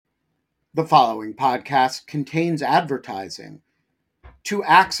The following podcast contains advertising. To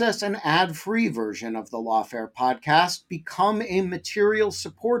access an ad-free version of the Lawfare podcast, become a material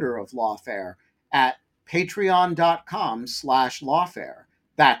supporter of Lawfare at patreon.com/lawfare.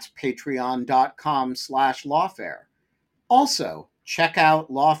 That's patreon.com/lawfare. Also, check out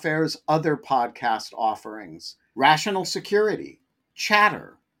Lawfare's other podcast offerings: Rational Security,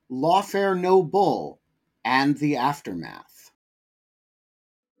 Chatter, Lawfare No Bull, and The Aftermath.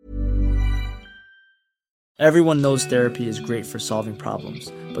 Everyone knows therapy is great for solving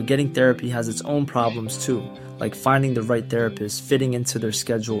problems, but getting therapy has its own problems too, like finding the right therapist, fitting into their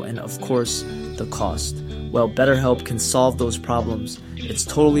schedule, and of course, the cost. Well, BetterHelp can solve those problems. It's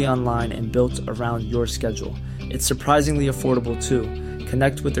totally online and built around your schedule. It's surprisingly affordable too.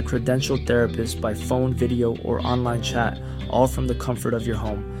 Connect with a credentialed therapist by phone, video, or online chat, all from the comfort of your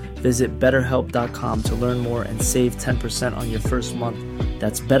home. Visit BetterHelp.com to learn more and save 10% on your first month.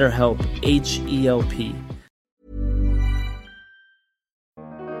 That's BetterHelp, H-E-L-P.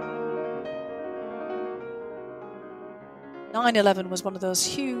 9/11 was one of those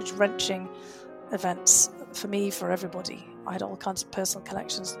huge, wrenching events for me, for everybody. I had all kinds of personal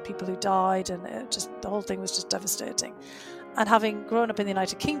connections, people who died, and the whole thing was just devastating. And having grown up in the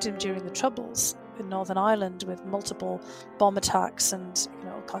United Kingdom during the Troubles in Northern Ireland with multiple bomb attacks and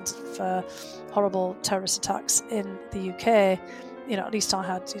all kinds of horrible terrorist attacks in the UK, at least I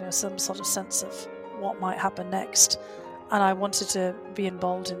had some sort of sense of what might happen next. And I wanted to be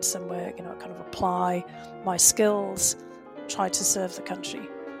involved in some way, kind of apply my skills, try to serve the country.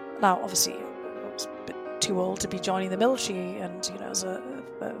 Now, obviously, I was a bit too old to be joining the military, and as a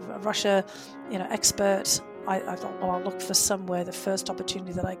Russia, expert, I thought, well, I'll look for somewhere, the first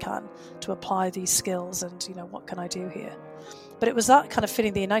opportunity that I can, to apply these skills, and what can I do here? But it was that kind of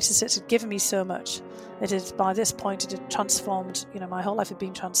feeling. The United States had given me so much. By this point, it had transformed. My whole life had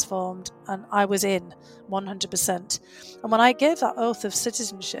been transformed, and I was in 100%. And when I gave that oath of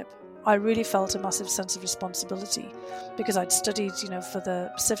citizenship, I really felt a massive sense of responsibility, because I'd studied, for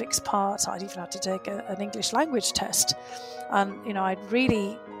the civics part. I'd even had to take an English language test. And, I'd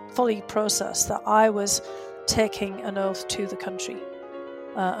really fully processed that I was taking an oath to the country,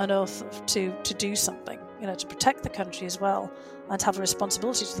 an oath to do something, to protect the country as well, and to have a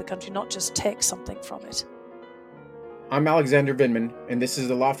responsibility to the country, not just take something from it. I'm Alexander Vinman, and this is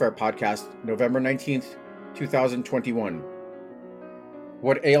the Lawfare Podcast, November 19th, 2021.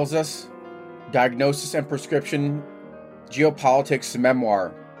 What Ails Us? Diagnosis and Prescription, Geopolitics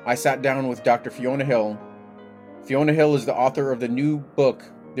Memoir. I sat down with Dr. Fiona Hill. Fiona Hill is the author of the new book,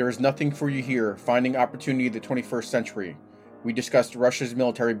 There Is Nothing for You Here, Finding Opportunity in the 21st Century. We discussed Russia's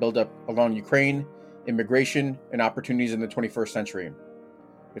military buildup along Ukraine, immigration, and opportunities in the 21st century.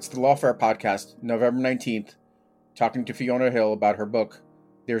 It's the Lawfare Podcast, November 19th, talking to Fiona Hill about her book,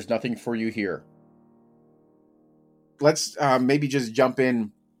 There's Nothing for You Here. Let's maybe just jump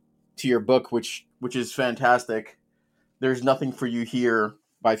in to your book, which is fantastic. There's Nothing for You Here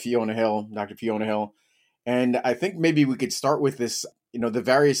by Fiona Hill, Dr. Fiona Hill. And I think maybe we could start with this, the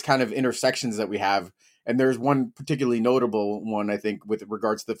various kind of intersections that we have. And there's one particularly notable one, I think, with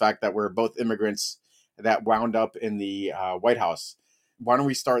regards to the fact that we're both immigrants that wound up in the White House. Why don't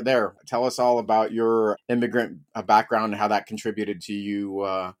we start there? Tell us all about your immigrant background and how that contributed to you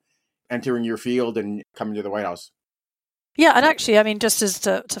entering your field and coming to the White House. Yeah, and actually, just as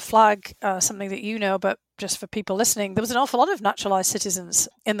to flag something that but just for people listening, there was an awful lot of naturalized citizens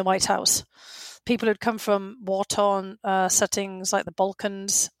in the White House. People who'd come from war-torn settings like the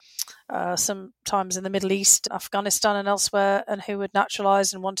Balkans, sometimes in the Middle East, Afghanistan and elsewhere, and who had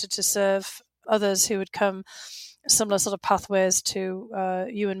naturalized and wanted to serve. Others who had come similar sort of pathways to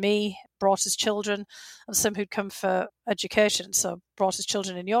you and me, brought as children, and some who'd come for education. So brought as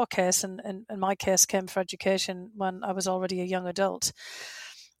children in your case, and in my case came for education when I was already a young adult.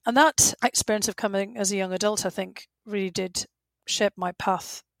 And that experience of coming as a young adult, I think, really did shape my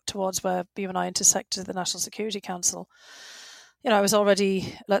path towards where you and I intersected at the National Security Council. I was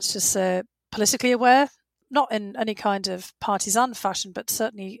already, let's just say, politically aware, not in any kind of partisan fashion, but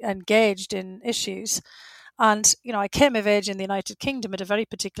certainly engaged in issues. And, I came of age in the United Kingdom at a very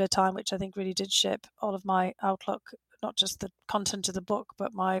particular time, which I think really did shape all of my outlook, not just the content of the book,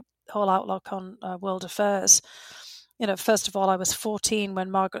 but my whole outlook on world affairs. First of all, I was 14 when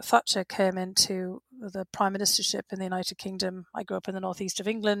Margaret Thatcher came into the prime ministership in the United Kingdom. I grew up in the northeast of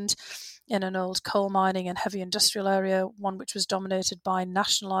England in an old coal mining and heavy industrial area, one which was dominated by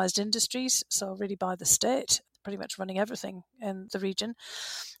nationalised industries, so really by the state, pretty much running everything in the region.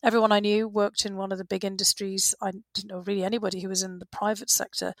 Everyone I knew worked in one of the big industries. I didn't know really anybody who was in the private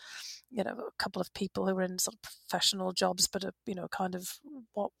sector. a couple of people who were in sort of professional jobs, but kind of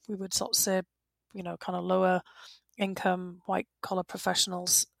what we would sort of say, kind of lower income white collar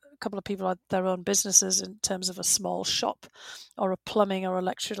professionals. A couple of people had their own businesses in terms of a small shop or a plumbing or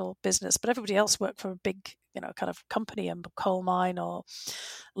electrical business, but everybody else worked for a big kind of company, a coal mine, or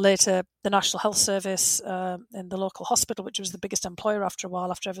later the National Health Service in the local hospital, which was the biggest employer after a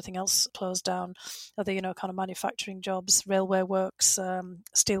while, after everything else closed down. Other kind of manufacturing jobs, railway works,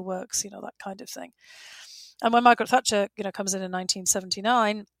 steel works, that kind of thing. And when Margaret Thatcher comes in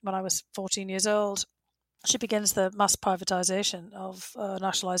 1979, when I was 14 years old, she begins the mass privatisation of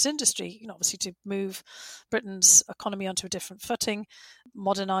nationalised industry, obviously to move Britain's economy onto a different footing,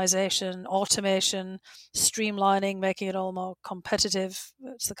 modernisation, automation, streamlining, making it all more competitive.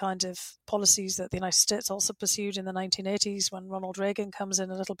 It's the kind of policies that the United States also pursued in the 1980s when Ronald Reagan comes in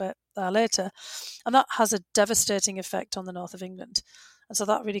a little bit later. And that has a devastating effect on the north of England. And so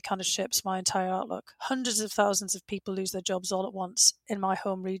that really kind of shapes my entire outlook. Hundreds of thousands of people lose their jobs all at once in my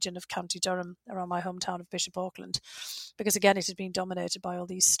home region of County Durham, around my hometown of Bishop Auckland, because again, it had been dominated by all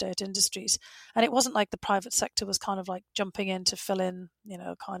these state industries. And it wasn't like the private sector was kind of like jumping in to fill in,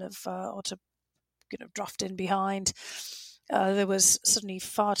 or to, draft in behind. There was suddenly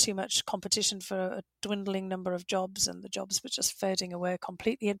far too much competition for a dwindling number of jobs, and the jobs were just fading away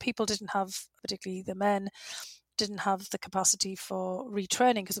completely. And people didn't have, particularly the men, didn't have the capacity for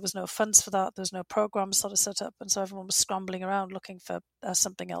retraining because there was no funds for that. There was no programs sort of set up. And so everyone was scrambling around looking for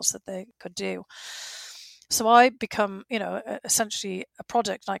something else that they could do. So I become, essentially a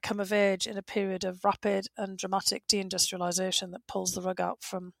product, and I come of age in a period of rapid and dramatic deindustrialization that pulls the rug out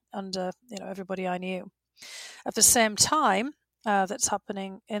from under, everybody I knew. At the same time, that's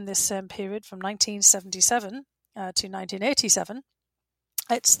happening in this same period from 1977 to 1987,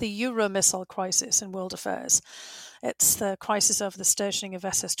 it's the Euro missile crisis in world affairs. It's the crisis over the stationing of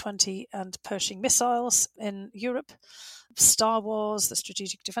SS-20 and Pershing missiles in Europe. Star Wars, the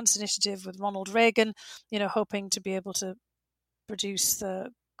Strategic Defense Initiative with Ronald Reagan, hoping to be able to produce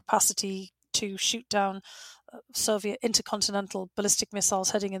the capacity to shoot down Soviet intercontinental ballistic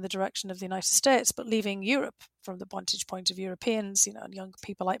missiles heading in the direction of the United States, but leaving Europe, from the vantage point of Europeans, and young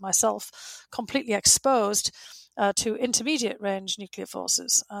people like myself, completely exposed to intermediate range nuclear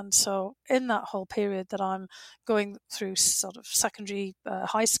forces. And so in that whole period that I'm going through sort of secondary,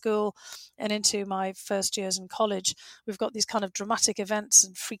 high school, and into my first years in college, we've got these kind of dramatic events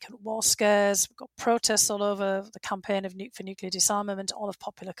and frequent war scares. We've got protests all over, the campaign for nuclear disarmament, all of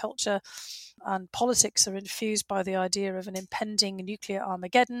popular culture, and politics are infused by the idea of an impending nuclear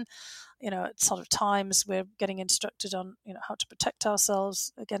Armageddon. At sort of times we're getting instructed on, how to protect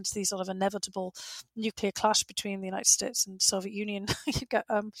ourselves against these sort of inevitable nuclear clash between the United States and Soviet Union. You get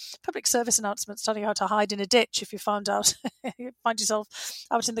public service announcements telling you how to hide in a ditch if you find yourself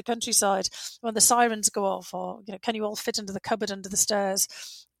out in the countryside when the sirens go off, or, can you all fit under the cupboard under the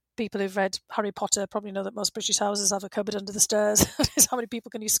stairs? People who've read Harry Potter probably know that most British houses have a cupboard under the stairs. How many people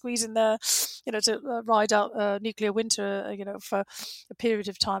can you squeeze in there, to ride out nuclear winter, for a period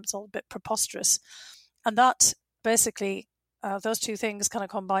of time? It's all a bit preposterous. And that basically, those two things kind of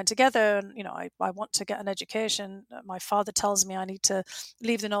combine together. And, I want to get an education. My father tells me I need to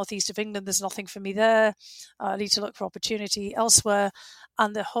leave the northeast of England. There's nothing for me there. I need to look for opportunity elsewhere.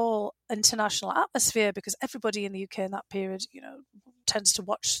 And the whole international atmosphere, because everybody in the UK in that period, tends to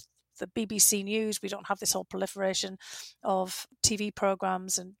watch the BBC News. We don't have this whole proliferation of TV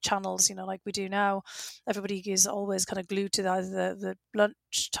programs and channels, like we do now. Everybody is always kind of glued to either the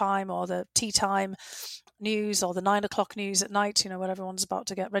lunch time or the tea time news or the 9 o'clock news at night, when everyone's about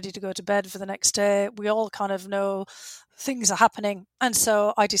to get ready to go to bed for the next day. We all kind of know things are happening. And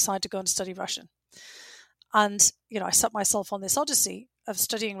so I decided to go and study Russian. And, I set myself on this odyssey of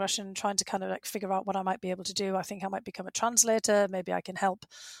studying Russian, trying to kind of like figure out what I might be able to do. I think I might become a translator. Maybe I can help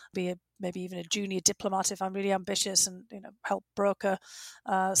be maybe even a junior diplomat if I'm really ambitious, and help broker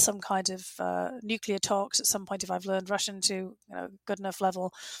some kind of nuclear talks at some point if I've learned Russian to good enough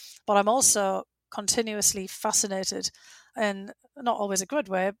level. But I'm also continuously fascinated, in not always a good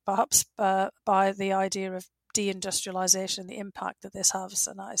way, perhaps, by the idea of deindustrialization, the impact that this has.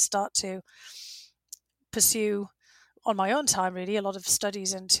 And I start to pursue on my own time, really, a lot of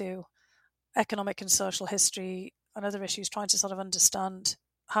studies into economic and social history and other issues, trying to sort of understand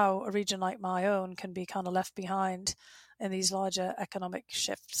how a region like my own can be kind of left behind in these larger economic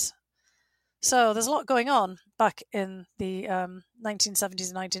shifts. So there's a lot going on back in the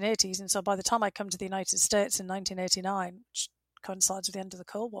 1970s and 1980s. And so by the time I come to the United States in 1989, which coincides with the end of the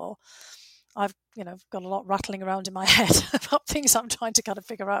Cold War, I've got a lot rattling around in my head about things I'm trying to kind of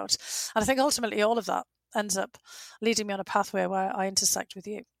figure out. And I think ultimately all of that ends up leading me on a pathway where I intersect with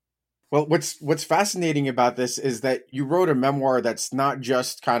you. Well, what's fascinating about this is that you wrote a memoir that's not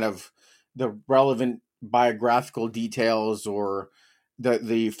just kind of the relevant biographical details or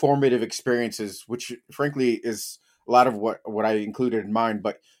the formative experiences, which frankly is a lot of what I included in mine,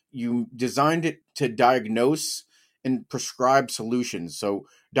 but you designed it to diagnose and prescribe solutions. So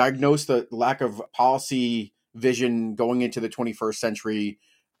diagnose the lack of policy vision going into the 21st century,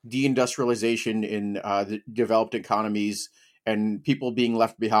 deindustrialization in the developed economies, and people being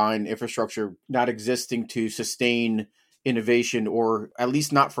left behind, infrastructure not existing to sustain innovation, or at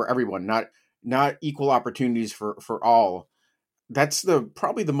least not for everyone, not equal opportunities for all. That's the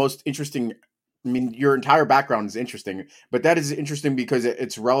probably the most interesting. I mean, your entire background is interesting, but that is interesting because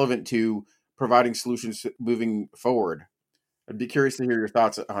it's relevant to providing solutions moving forward. I'd be curious to hear your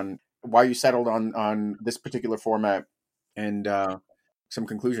thoughts on why you settled on this particular format and some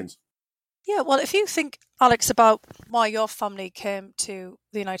conclusions. Yeah, well, if you think, Alex, about why your family came to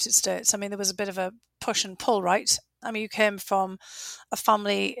the United States, I mean, there was a bit of a push and pull, right? I mean, you came from a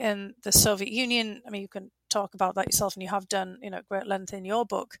family in the Soviet Union. I mean, you can talk about that yourself, and you have done, at great length in your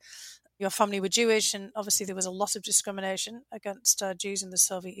book. Your family were Jewish, and obviously there was a lot of discrimination against Jews in the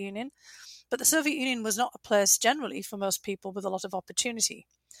Soviet Union. But the Soviet Union was not a place generally for most people with a lot of opportunity.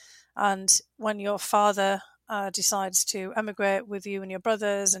 And when your father decides to emigrate with you and your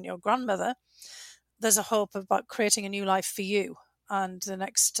brothers and your grandmother, there's a hope about creating a new life for you and the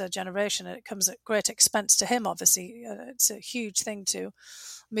next generation. And it comes at great expense to him, obviously. It's a huge thing to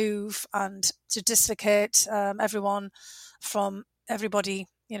move and to dislocate everyone from everybody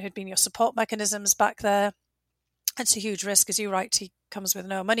who'd been your support mechanisms back there. It's a huge risk. As you write, he comes with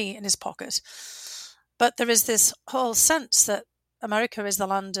no money in his pocket. But there is this whole sense that America is the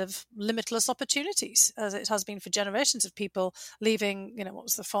land of limitless opportunities, as it has been for generations of people leaving, what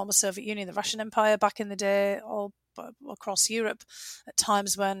was the former Soviet Union, the Russian Empire back in the day, all across Europe, at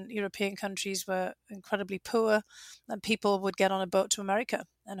times when European countries were incredibly poor, and people would get on a boat to America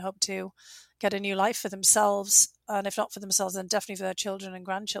and hope to get a new life for themselves, and if not for themselves, then definitely for their children and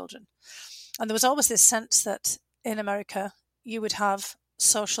grandchildren. And there was always this sense that in America, you would have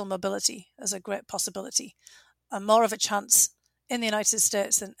social mobility as a great possibility, and more of a chance in the United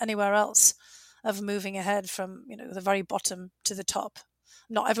States than anywhere else of moving ahead from the very bottom to the top.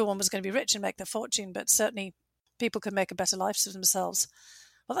 Not everyone was going to be rich and make their fortune, but certainly people could make a better life for themselves.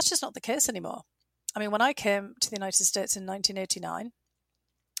 Well, that's just not the case anymore. I mean, when I came to the United States in 1989,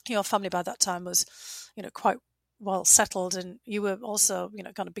 your family by that time was, quite well settled, and you were also,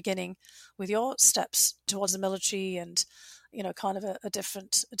 kind of beginning with your steps towards the military and, kind of a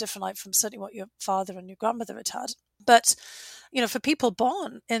different life from certainly what your father and your grandmother had had. But, for people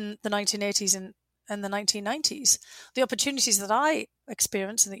born in the 1980s and the 1990s, the opportunities that I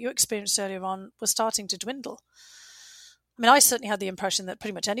experienced and that you experienced earlier on were starting to dwindle. I mean, I certainly had the impression that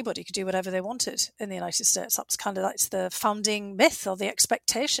pretty much anybody could do whatever they wanted in the United States. That was kind of like the founding myth or the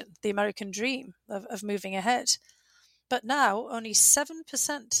expectation, the American dream of moving ahead. But now only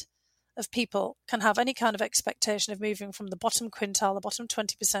 7% of people can have any kind of expectation of moving from the bottom quintile, the bottom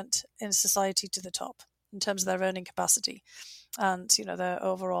 20% in society to the top in terms of their earning capacity and, their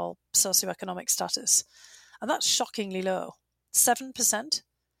overall socioeconomic status. And that's shockingly low. 7%.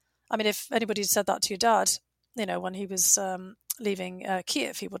 I mean, if anybody had said that to your dad, when he was leaving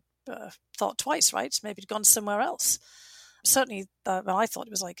Kiev, he would have thought twice, right? Maybe he'd gone somewhere else. Certainly, I thought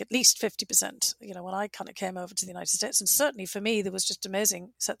it was like at least 50%, when I kind of came over to the United States. And certainly for me, there was just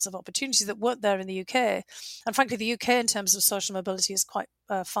amazing sets of opportunities that weren't there in the UK. And frankly, the UK in terms of social mobility is quite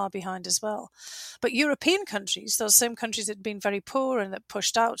far behind as well. But European countries, those same countries that had been very poor and that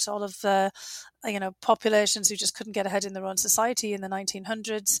pushed out all of the populations who just couldn't get ahead in their own society in the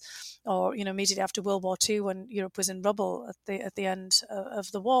 1900s, or immediately after World War II, when Europe was in rubble at the end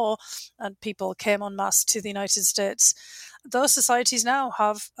of the war, and people came en masse to the United States. Those societies now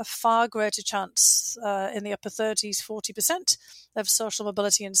have a far greater chance, in the upper 30s, 40% of social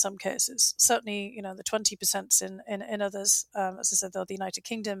mobility in some cases. Certainly, the 20% in others. As I said, though, the United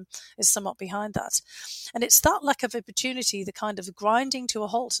Kingdom is somewhat behind that. And it's that lack of opportunity, the kind of grinding to a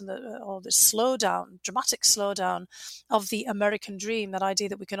halt and or the slowdown, dramatic slowdown of the American dream, that idea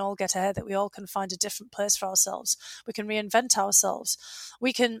that we can all get ahead, that we all can find a different place for ourselves. We can reinvent ourselves.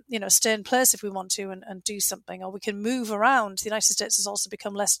 We can, stay in place if we want to and do something, or we can move around. The United States has also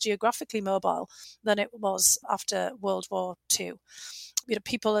become less geographically mobile than it was after World War II.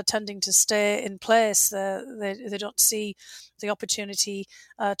 People are tending to stay in place. They don't see the opportunity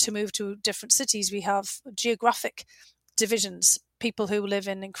to move to different cities. We have geographic divisions people who live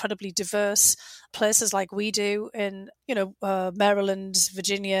in incredibly diverse places like we do in, Maryland,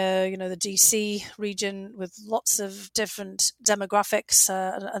 Virginia, the DC region with lots of different demographics,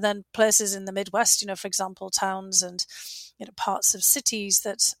 and then places in the Midwest, for example, towns and, parts of cities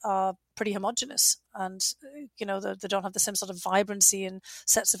that are pretty homogenous and, they don't have the same sort of vibrancy and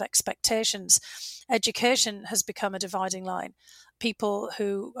sets of expectations. Education has become a dividing line. People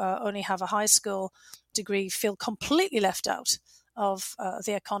who only have a high school degree feel completely left out of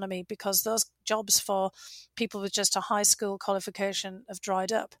the economy because those jobs for people with just a high school qualification have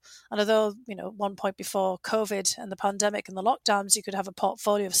dried up. And although, one point before COVID and the pandemic and the lockdowns, you could have a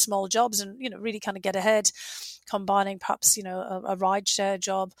portfolio of small jobs and, really kind of get ahead, combining perhaps, a rideshare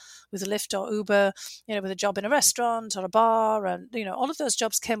job with a Lyft or Uber, with a job in a restaurant or a bar. And, all of those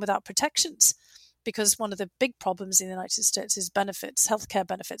jobs came without protections. Because one of the big problems in the United States is benefits, healthcare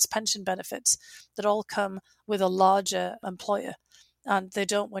benefits, pension benefits that all come with a larger employer. And they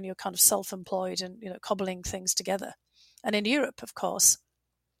don't when you're kind of self-employed and, cobbling things together. And in Europe, of course,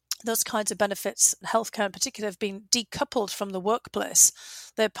 those kinds of benefits, healthcare in particular, have been decoupled from the workplace.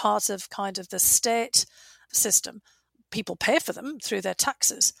 They're part of kind of the state system. People pay for them through their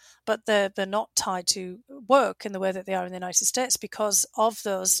taxes, but they're not tied to work in the way that they are in the United States because of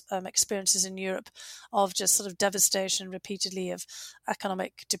those experiences in Europe of just sort of devastation repeatedly of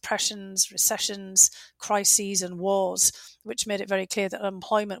economic depressions, recessions, crises and wars, which made it very clear that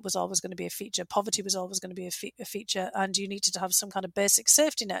unemployment was always going to be a feature, poverty was always going to be a feature, and you needed to have some kind of basic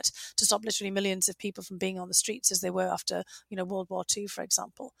safety net to stop literally millions of people from being on the streets as they were after, World War II, for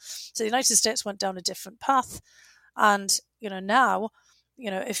example. So the United States went down a different path. And, now,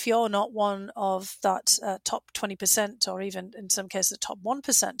 if you're not one of that top 20% or even in some cases the top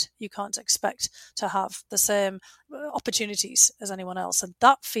 1%, you can't expect to have the same opportunities as anyone else. And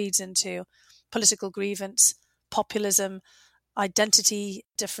that feeds into political grievance, populism, identity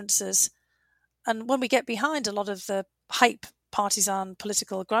differences. And when we get behind a lot of the hype, partisan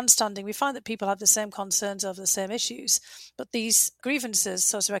political grandstanding, we find that people have the same concerns over the same issues. But these grievances,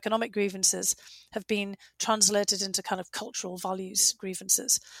 socioeconomic grievances, have been translated into kind of cultural values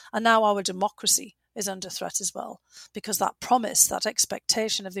grievances. And now our democracy is under threat as well, because that promise, that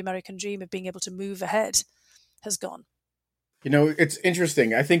expectation of the American dream of being able to move ahead has gone. It's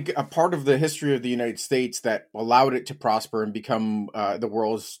interesting. I think a part of the history of the United States that allowed it to prosper and become the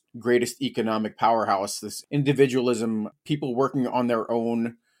world's greatest economic powerhouse, this individualism, people working on their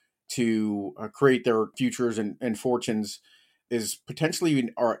own to create their futures and fortunes, is potentially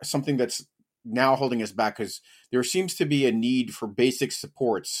something that's now holding us back because there seems to be a need for basic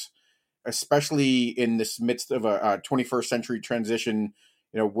supports, especially in this midst of a 21st century transition.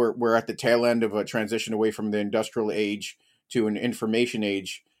 We're at the tail end of a transition away from the industrial age to an information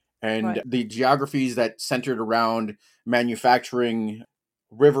age, and Right. the geographies that centered around manufacturing,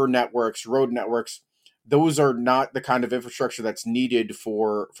 river networks, road networks, those are not the kind of infrastructure that's needed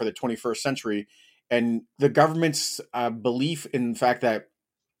for the 21st century. And the government's belief in the fact that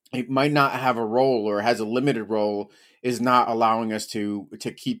it might not have a role or has a limited role is not allowing us to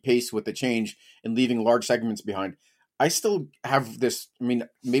keep pace with the change and leaving large segments behind. I still have this,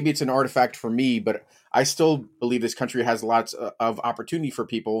 maybe it's an artifact for me, but I still believe this country has lots of opportunity for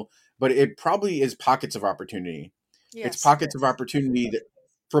people, but it probably is pockets of opportunity. Yes. It's pockets of opportunity that,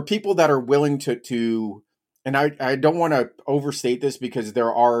 for people that are willing to, and I don't want to overstate this because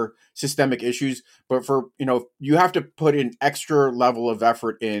there are systemic issues, but you have to put an extra level of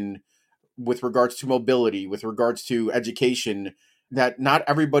effort in with regards to mobility, with regards to education, that not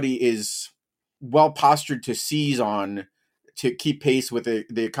everybody is well postured to seize on to keep pace with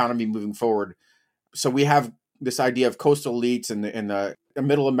the economy moving forward. So we have this idea of coastal elites and the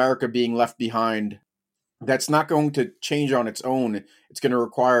middle America being left behind. That's not going to change on its own. It's going to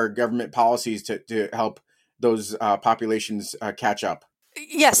require government policies to help those populations catch up.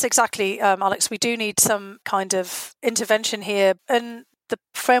 Yes, exactly, Alex. We do need some kind of intervention here in the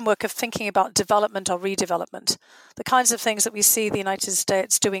framework of thinking about development or redevelopment. The kinds of things that we see the United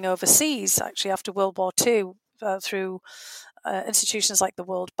States doing overseas, actually after World War II, through institutions like the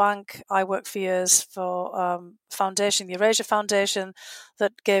World Bank. I worked for years for foundation, the Eurasia Foundation,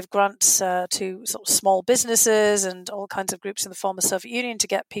 that gave grants to sort of small businesses and all kinds of groups in the former Soviet Union to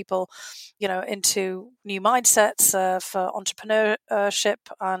get people, into new mindsets for entrepreneurship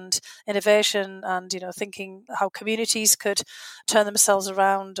and innovation, and thinking how communities could turn themselves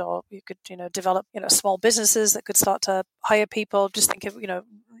around, or you could develop small businesses that could start to hire people. Just think of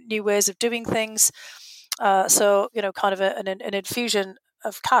new ways of doing things. So, kind of an infusion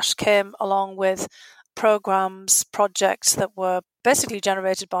of cash came along with programs, projects that were basically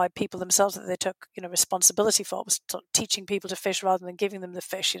generated by people themselves that they took, responsibility for. It was sort of teaching people to fish rather than giving them the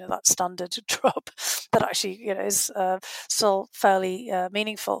fish, that standard trope that actually, is still fairly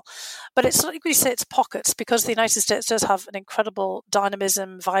meaningful. But it's like we say, it's pockets, because the United States does have an incredible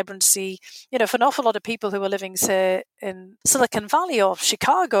dynamism, vibrancy, for an awful lot of people who are living, say, in Silicon Valley or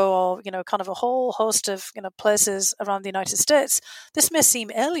Chicago or, kind of a whole host of, places around the United States. This may seem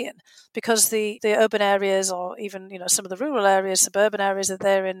alien because the urban areas, or even, some of the rural areas, suburban areas that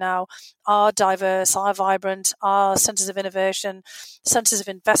they're in now, are diverse, are vibrant, are centres of innovation, centres of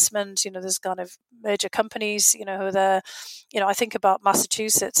investment. There's kind of major companies, who are there. I think about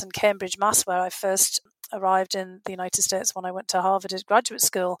Massachusetts and Cambridge, Mass, where I first arrived in the United States when I went to Harvard as graduate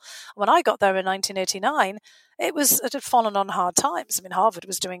school. When I got there in 1989, it had fallen on hard times. I mean, Harvard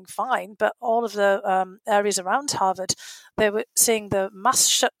was doing fine, but all of the areas around Harvard, they were seeing the mass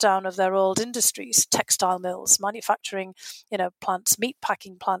shutdown of their old industries, textile mills, manufacturing, plants, meat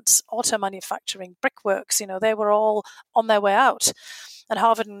packing plants, auto manufacturing, brickworks. They were all on their way out. And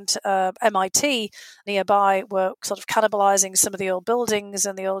Harvard and MIT nearby were sort of cannibalizing some of the old buildings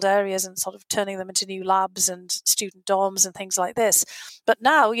and the old areas and sort of turning them into new labs and student dorms and things like this. But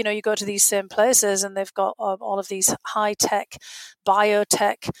now, you go to these same places and they've got all of these high-tech,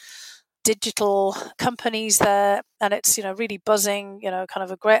 biotech, digital companies there, and it's really buzzing, kind of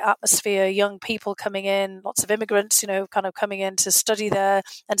a great atmosphere, young people coming in, lots of immigrants, kind of coming in to study there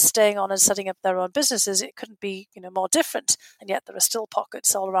and staying on and setting up their own businesses. It couldn't be more different. And yet there are still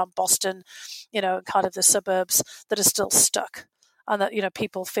pockets all around Boston, kind of the suburbs, that are still stuck, and that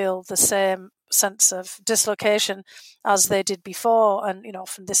people feel the same sense of dislocation as they did before. And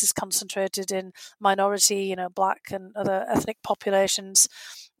often this is concentrated in minority, Black and other ethnic populations.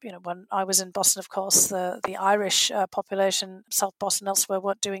 When I was in Boston, of course, the Irish population, South Boston, elsewhere,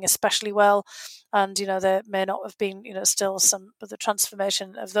 weren't doing especially well. And, there may not have been, still some of the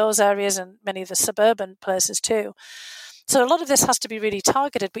transformation of those areas and many of the suburban places too. So a lot of this has to be really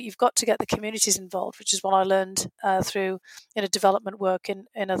targeted, but you've got to get the communities involved, which is what I learned through development work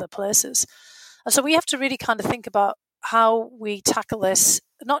in other places. And so we have to really kind of think about how we tackle this,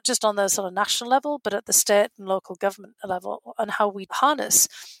 not just on the sort of national level, but at the state and local government level, and how we harness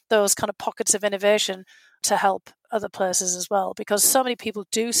those kind of pockets of innovation to help other places as well, because so many people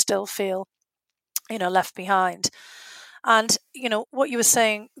do still feel, left behind. And, what you were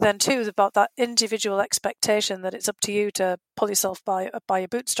saying then too about that individual expectation that it's up to you to pull yourself by your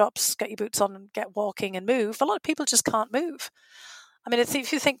bootstraps, get your boots on and get walking and move. A lot of people just can't move. I mean,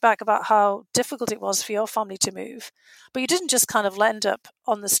 if you think back about how difficult it was for your family to move, but you didn't just kind of end up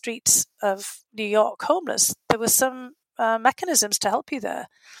on the streets of New York homeless. There were some mechanisms to help you there.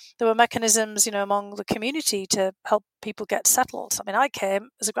 There were mechanisms, among the community to help people get settled. I mean, I came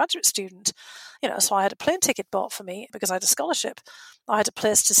as a graduate student, so I had a plane ticket bought for me because I had a scholarship. I had a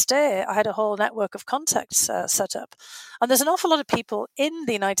place to stay. I had a whole network of contacts set up. And there's an awful lot of people in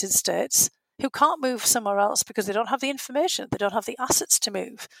the United States who can't move somewhere else because they don't have the information, they don't have the assets to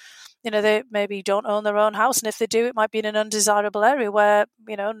move. They maybe don't own their own house, and if they do, it might be in an undesirable area where,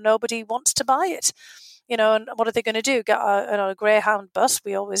 nobody wants to buy it. And what are they going to do? Get a Greyhound bus?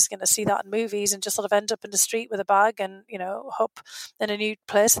 We always see that in movies, and just sort of end up in the street with a bag and, hope in a new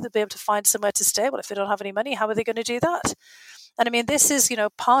place that they'll be able to find somewhere to stay. Well, if they don't have any money, how are they going to do that? And I mean, this is,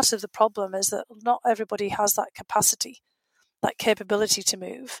 part of the problem is that not everybody has that capacity, that capability to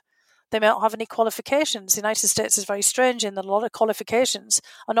move. They may not have any qualifications. The United States is very strange in that a lot of qualifications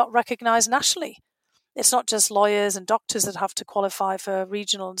are not recognised nationally. It's not just lawyers and doctors that have to qualify for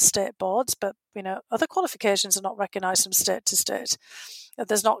regional and state boards, but other qualifications are not recognised from state to state.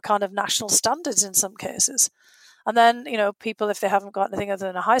 There's not kind of national standards in some cases. And then, people, if they haven't got anything other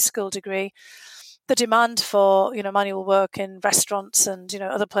than a high school degree, the demand for, manual work in restaurants and,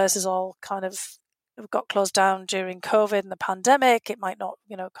 other places all kind of got closed down during COVID and the pandemic. It might not,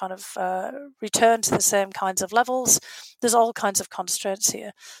 return to the same kinds of levels. There's all kinds of constraints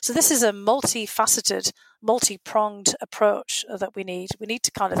here. So this is a multifaceted, multi-pronged approach that we need. We need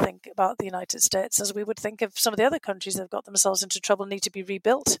to kind of think about the United States as we would think of some of the other countries that have got themselves into trouble, need to be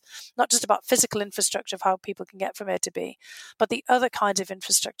rebuilt. Not just about physical infrastructure of how people can get from A to B, but the other kinds of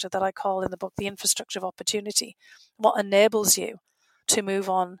infrastructure that I call in the book the infrastructure of opportunity. What enables you to move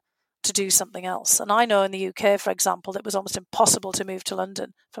on to do something else. And I know in the UK, for example, it was almost impossible to move to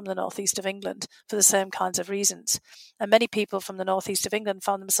London from the northeast of England for the same kinds of reasons. And many people from the northeast of England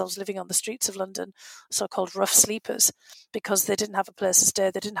found themselves living on the streets of London, so-called rough sleepers, because they didn't have a place to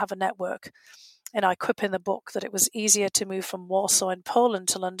stay, they didn't have a network. And I quip in the book that it was easier to move from Warsaw in Poland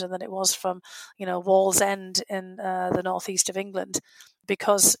to London than it was from, Wall's End in the northeast of England,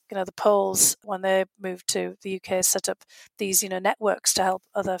 because, the Poles, when they moved to the UK, set up these, networks to help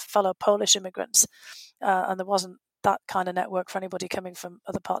other fellow Polish immigrants. And there wasn't that kind of network for anybody coming from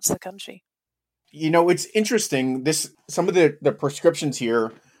other parts of the country. It's interesting. Some of the prescriptions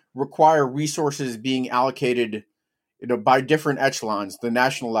here require resources being allocated, by different echelons, the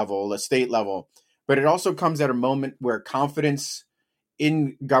national level, the state level. But it also comes at a moment where confidence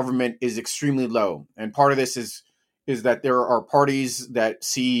in government is extremely low. And part of this is that there are parties that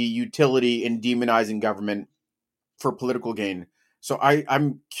see utility in demonizing government for political gain. So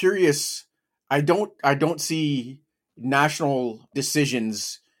I'm curious. I don't see national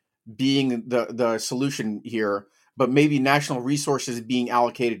decisions being the solution here, but maybe national resources being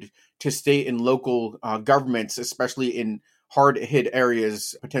allocated to state and local governments, especially in hard hit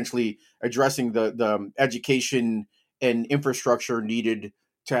areas, potentially addressing the education and infrastructure needed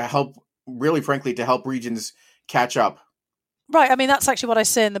to help, really frankly, to help regions catch up. Right. I mean, that's actually what I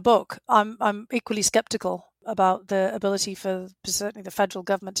say in the book. I'm equally skeptical about the ability for certainly the federal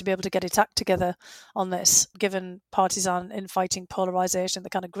government to be able to get its act together on this, given partisan infighting, polarisation,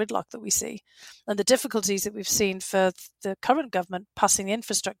 the kind of gridlock that we see, and the difficulties that we've seen for the current government passing the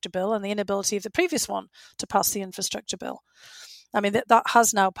infrastructure bill and the inability of the previous one to pass the infrastructure bill. I mean, that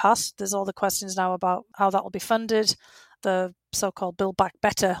has now passed. There's all the questions now about how that will be funded. The so-called Build Back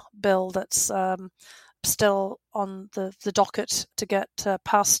Better bill that's still on the docket to get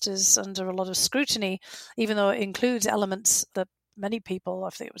passed is under a lot of scrutiny, even though it includes elements that many people,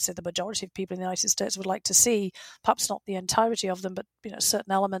 I think I would say the majority of people in the United States would like to see, perhaps not the entirety of them, but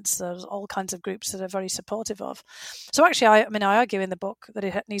certain elements. There's all kinds of groups that are very supportive of. So actually, I argue in the book that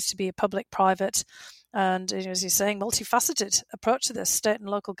it needs to be a public-private and, as you're saying, multifaceted approach to this, state and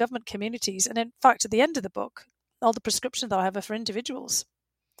local government communities. And in fact, at the end of the book, all the prescriptions that I have are for individuals.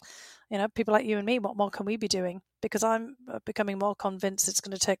 People like you and me, what more can we be doing? Because I'm becoming more convinced it's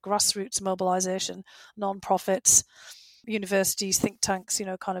going to take grassroots mobilization, non-profits, universities, think tanks,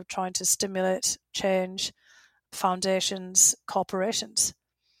 kind of trying to stimulate change, foundations, corporations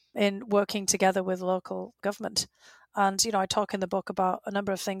in working together with local government. And, I talk in the book about a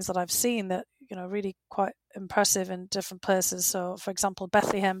number of things that I've seen that, really quite impressive in different places. So, for example,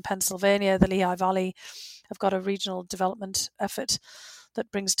 Bethlehem, Pennsylvania, the Lehigh Valley have got a regional development effort that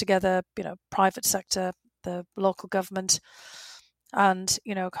brings together, private sector, the local government, and,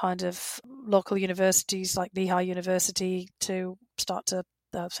 kind of local universities like Lehigh University to start to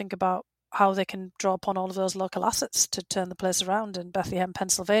think about how they can draw upon all of those local assets to turn the place around. And Bethlehem,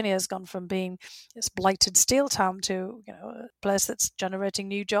 Pennsylvania has gone from being this blighted steel town to, a place that's generating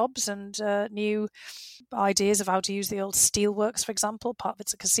new jobs and new ideas of how to use the old steelworks, for example. Part of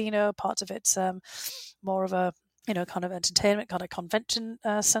it's a casino, part of it's more of a kind of entertainment, kind of convention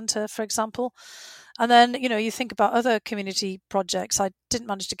centre, for example. And then, you think about other community projects. I didn't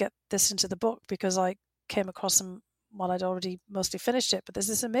manage to get this into the book because I came across them while I'd already mostly finished it. But there's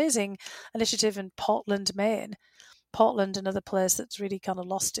this amazing initiative in Portland, Maine. Portland, another place that's really kind of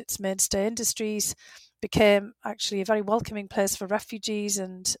lost its mainstay industries, became actually a very welcoming place for refugees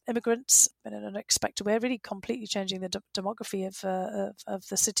and immigrants in an unexpected way, really completely changing the demography of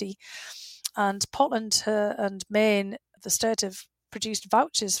the city. And Portland and Maine, the state, have produced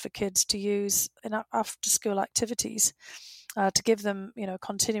vouchers for kids to use in after-school activities to give them,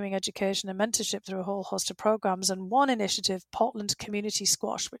 continuing education and mentorship through a whole host of programs. And one initiative, Portland Community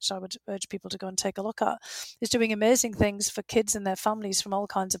Squash, which I would urge people to go and take a look at, is doing amazing things for kids and their families from all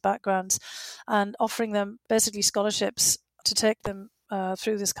kinds of backgrounds and offering them basically scholarships to take them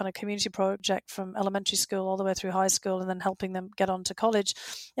through this kind of community project from elementary school all the way through high school, and then helping them get on to college,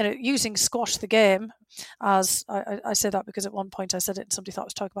 using squash the game. As I say that because at one point I said it and somebody thought I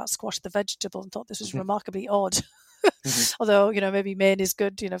was talking about squash the vegetable and thought this was remarkably odd. Although, maybe Maine is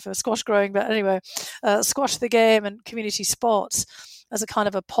good, for squash growing. But anyway, squash the game and community sports as a kind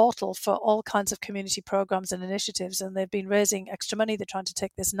of a portal for all kinds of community programs and initiatives. And they've been raising extra money. They're trying to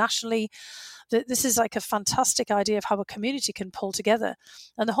take this nationally. This is like a fantastic idea of how a community can pull together.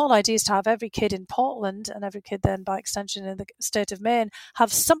 And the whole idea is to have every kid in Portland and every kid then by extension in the state of Maine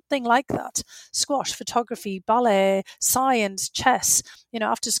have something like that. Squash, photography, ballet, science, chess,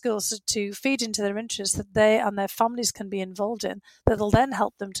 after school, so to feed into their interests that they and their families can be involved in, that'll then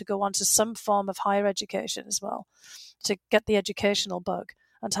help them to go on to some form of higher education as well, to get the educational bug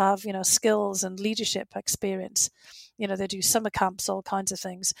and to have, skills and leadership experience. They do summer camps, all kinds of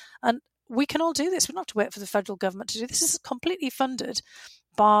things. And we can all do this. We don't have to wait for the federal government to do this. This is completely funded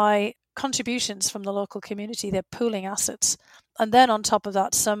by contributions from the local community. They're pooling assets. And then on top of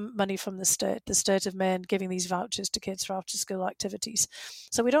that, some money from the state of Maine giving these vouchers to kids for after school activities.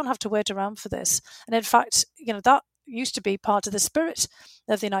 So we don't have to wait around for this. And in fact, that used to be part of the spirit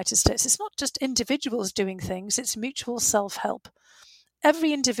of the United States. It's not just individuals doing things, it's mutual self-help.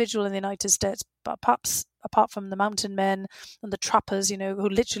 Every individual in the United States, perhaps apart from the mountain men and the trappers, who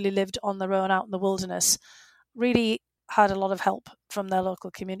literally lived on their own out in the wilderness, really had a lot of help from their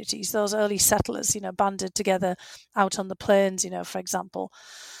local communities. Those early settlers, banded together out on the plains, for example,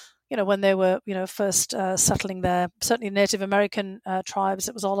 when they were, first settling there. Certainly Native American tribes,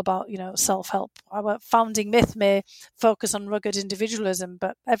 it was all about, self-help. Our founding myth may focus on rugged individualism,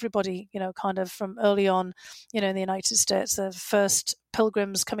 but everybody, kind of from early on, in the United States, the first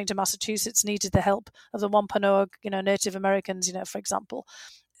pilgrims coming to Massachusetts needed the help of the Wampanoag, Native Americans, for example.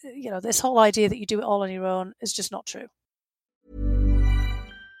 This whole idea that you do it all on your own is just not true.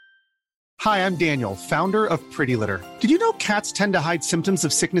 Hi, I'm Daniel, founder of Pretty Litter. Did you know cats tend to hide symptoms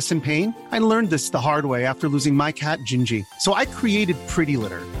of sickness and pain? I learned this the hard way after losing my cat, Gingy. So I created Pretty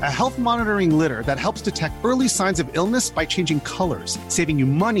Litter, a health monitoring litter that helps detect early signs of illness by changing colors, saving you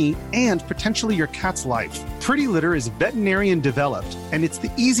money and potentially your cat's life. Pretty Litter is veterinarian developed, and it's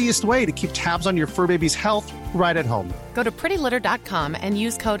the easiest way to keep tabs on your fur baby's health right at home. Go to prettylitter.com and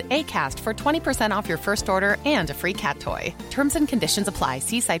use code ACAST for 20% off your first order and a free cat toy. Terms and conditions apply.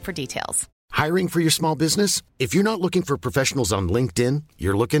 See site for details. Hiring for your small business? If you're not looking for professionals on LinkedIn,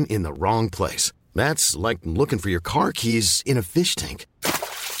 you're looking in the wrong place. That's like looking for your car keys in a fish tank.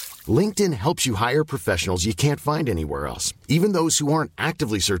 LinkedIn helps you hire professionals you can't find anywhere else, even those who aren't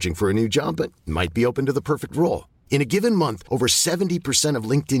actively searching for a new job but might be open to the perfect role. In a given month, over 70% of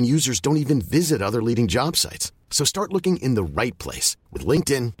LinkedIn users don't even visit other leading job sites. So start looking in the right place. With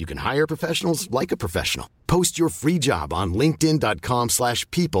LinkedIn, you can hire professionals like a professional. Post your free job on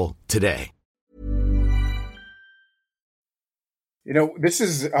linkedin.com/people today. This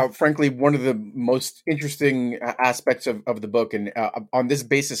is frankly one of the most interesting aspects of the book. And on this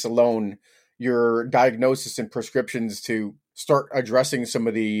basis alone, your diagnosis and prescriptions to start addressing some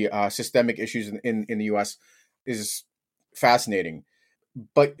of the systemic issues in the U.S. is fascinating.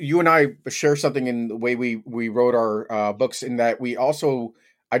 But you and I share something in the way we wrote our books, in that we also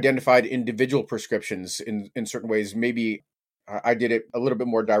identified individual prescriptions in certain ways. Maybe I did it a little bit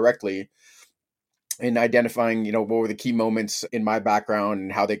more directly in identifying, what were the key moments in my background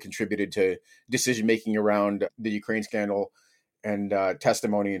and how they contributed to decision-making around the Ukraine scandal and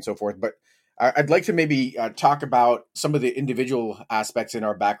testimony and so forth. But I'd like to maybe talk about some of the individual aspects in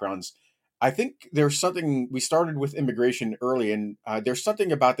our backgrounds. I think there's something, we started with immigration early, and there's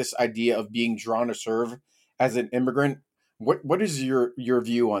something about this idea of being drawn to serve as an immigrant. What is your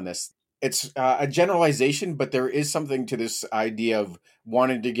view on this? It's a generalization, but there is something to this idea of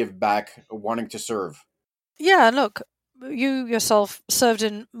wanting to give back, wanting to serve. Yeah, look, you yourself served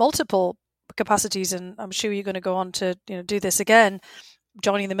in multiple capacities, and I'm sure you're going to go on to do this again,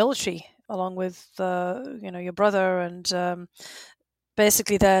 joining the military along with your brother, and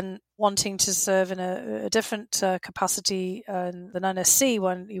basically then wanting to serve in a different capacity than NSC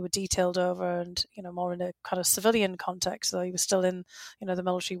when you were detailed over, and more in a kind of civilian context, though you were still in the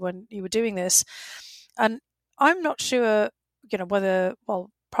military when you were doing this. And I'm not sure whether,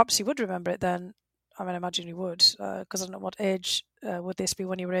 well, perhaps you would remember it then. I mean, I imagine you would, because I don't know what age would this be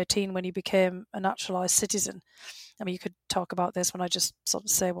when you were 18 when you became a naturalized citizen. I mean, you could talk about this when I just sort of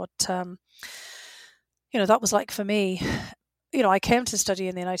say what that was like for me. I came to study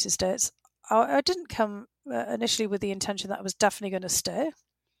in the United States. I didn't come initially with the intention that I was definitely going to stay.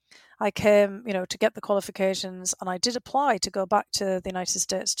 I came, to get the qualifications, and I did apply to go back to the United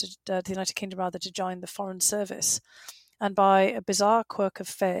States, to the United Kingdom rather, to join the Foreign Service. And by a bizarre quirk of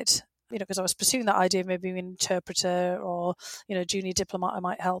fate, because I was pursuing that idea of maybe being an interpreter or, junior diplomat, I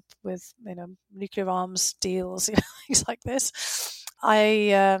might help with, nuclear arms deals, things like this.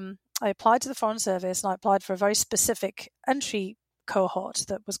 I applied to the Foreign Service, and I applied for a very specific entry cohort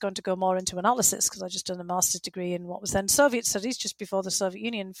that was going to go more into analysis, because I just done a master's degree in what was then Soviet studies, just before the Soviet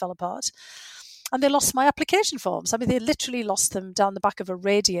Union fell apart. And they lost my application forms. I mean, they literally lost them down the back of a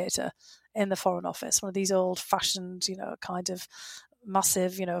radiator in the Foreign Office, one of these old-fashioned, kind of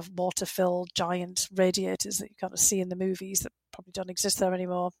massive, water-filled giant radiators that you kind of see in the movies that probably don't exist there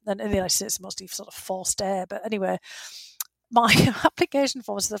anymore. And in the United States, it's mostly sort of forced air. But anyway, my application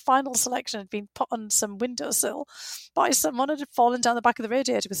forms for the final selection had been put on some windowsill by someone who had fallen down the back of the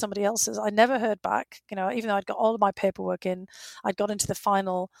radiator with somebody else's. I never heard back, even though I'd got all of my paperwork in, I'd got into the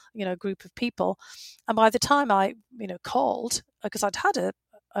final, group of people. And by the time I, called, because I'd had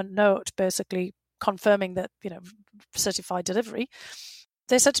a note basically confirming that, certified delivery,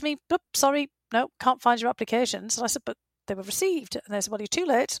 they said to me, sorry, no, can't find your applications. And I said, but they were received. And they said, well, you're too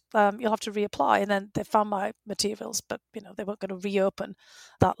late. You'll have to reapply. And then they found my materials, but they weren't going to reopen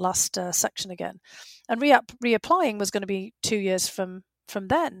that last section again. And reapplying was going to be 2 years from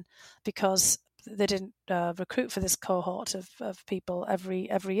then, because they didn't recruit for this cohort of people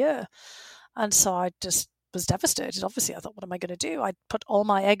every year. And so I just was devastated. Obviously, I thought, what am I going to do? I'd put all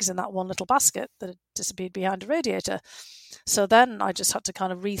my eggs in that one little basket that had disappeared behind a radiator. So then I just had to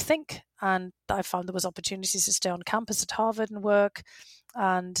kind of rethink, and I found there was opportunities to stay on campus at Harvard and work.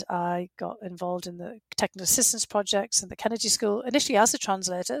 And I got involved in the technical assistance projects in the Kennedy School, initially as a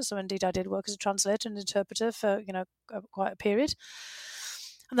translator. So indeed, I did work as a translator and interpreter for quite a period.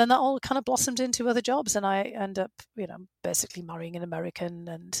 And then that all kind of blossomed into other jobs, and I end up, basically marrying an American.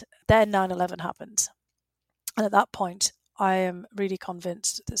 And then 9/11 happened. And at that point, I am really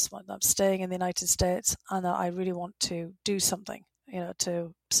convinced at this point that I'm staying in the United States and that I really want to do something,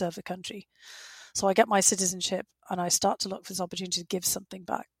 to serve the country. So I get my citizenship and I start to look for this opportunity to give something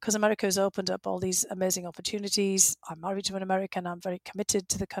back, because America has opened up all these amazing opportunities. I'm married to an American. I'm very committed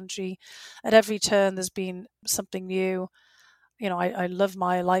to the country. At every turn, there's been something new. I love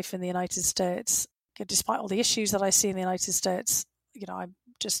my life in the United States. Despite all the issues that I see in the United States,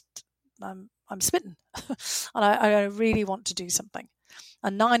 I'm smitten. And I really want to do something.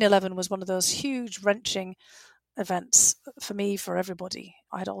 And 9/11 was one of those huge, wrenching events for me, for everybody.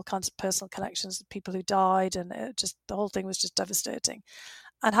 I had all kinds of personal connections with people who died, and the whole thing was just devastating.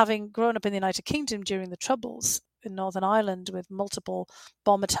 And having grown up in the United Kingdom during the Troubles in Northern Ireland with multiple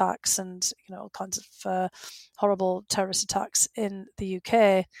bomb attacks and all kinds of horrible terrorist attacks in the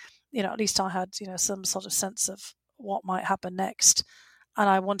UK, at least I had some sort of sense of what might happen next. And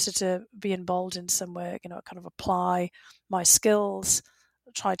I wanted to be involved in some way, kind of apply my skills,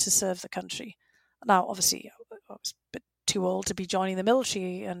 try to serve the country. Now, obviously, I was a bit too old to be joining the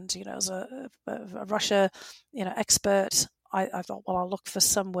military, and as a Russia, expert, I thought, well, I'll look for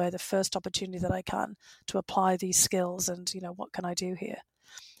somewhere, the first opportunity that I can, to apply these skills, and what can I do here?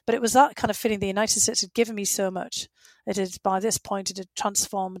 But it was that kind of feeling. The United States had given me so much. By this point, it had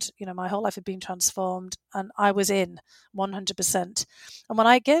transformed, my whole life had been transformed, and I was in 100%. And when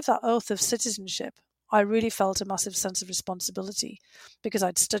I gave that oath of citizenship, I really felt a massive sense of responsibility, because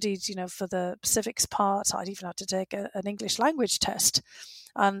I'd studied, for the civics part. I'd even had to take an English language test.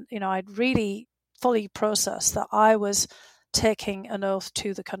 And, I'd really fully processed that I was taking an oath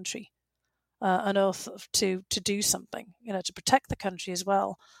to the country. An oath to do something, to protect the country as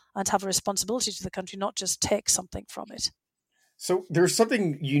well, and have a responsibility to the country, not just take something from it. So there's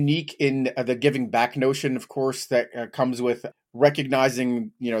something unique in the giving back notion, of course, that comes with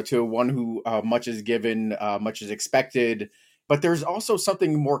recognizing, to one who much is given, much is expected. But there's also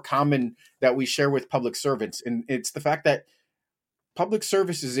something more common that we share with public servants, and it's the fact that public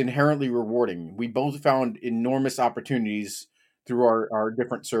service is inherently rewarding. We both found enormous opportunities through our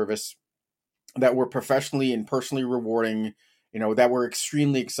different service that were professionally and personally rewarding, that were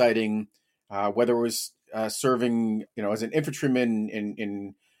extremely exciting, whether it was serving, as an infantryman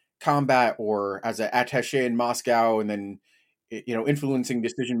in combat, or as an attaché in Moscow, and then, influencing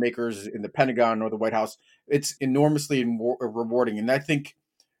decision makers in the Pentagon or the White House. It's enormously rewarding. And I think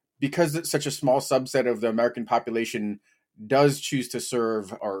because it's such a small subset of the American population does choose to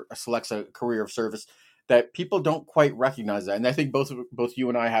serve or selects a career of service, that people don't quite recognize that. And I think both you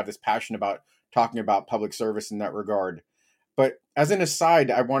and I have this passion about talking about public service in that regard. But as an aside,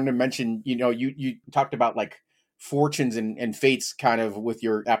 I wanted to mention, you talked about like fortunes and fates kind of with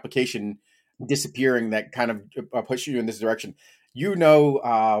your application disappearing that kind of pushed you in this direction.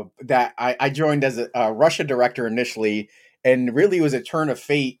 That I joined as a Russia director initially, and really it was a turn of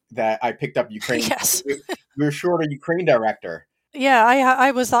fate that I picked up Ukraine. Yes. We were short a Ukraine director. Yeah,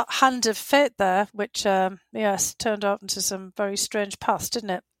 I was that hand of fate there, which, turned out into some very strange paths,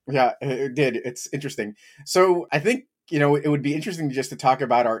 didn't it? Yeah, it did. It's interesting. So I think, it would be interesting just to talk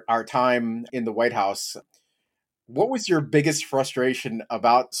about our time in the White House. What was your biggest frustration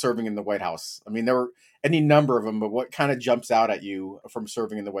about serving in the White House? I mean, there were any number of them, but what kind of jumps out at you from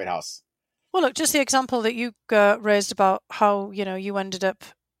serving in the White House? Well, look, just the example that you raised about how, you ended up,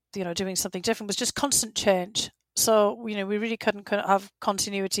 doing something different was just constant change. So, we really couldn't have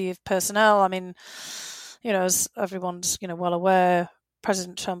continuity of personnel. I mean, as everyone's, well aware,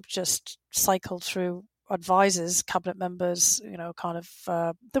 President Trump just cycled through advisors, cabinet members,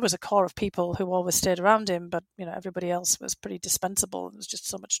 there was a core of people who always stayed around him, but, everybody else was pretty dispensable. It was just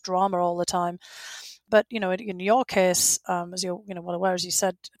so much drama all the time. But, in your case, as you're, well aware, as you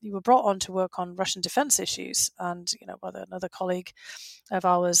said, you were brought on to work on Russian defense issues. And, with another colleague of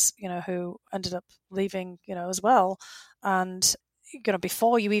ours, who ended up leaving, as well. And,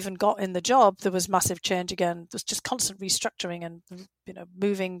 before you even got in the job, there was massive change again. There's just constant restructuring and,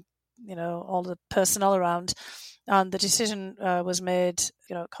 moving, all the personnel around. And the decision was made,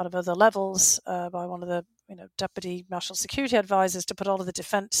 kind of other levels by one of the, deputy national security advisors to put all of the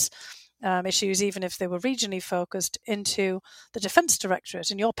defence issues, even if they were regionally focused, into the Defence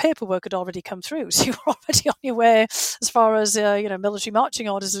Directorate. And your paperwork had already come through, so you were already on your way as far as military marching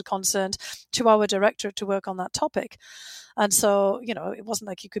orders are concerned to our directorate to work on that topic. And so, it wasn't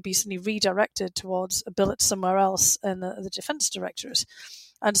like you could be suddenly redirected towards a billet somewhere else in the Defence Directorate.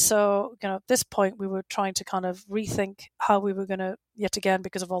 And so, at this point, we were trying to kind of rethink how we were going to, yet again,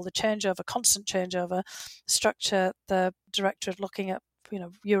 because of all the changeover, constant changeover, structure the directorate looking at,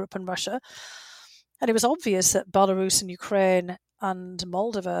 Europe and Russia. And it was obvious that Belarus and Ukraine and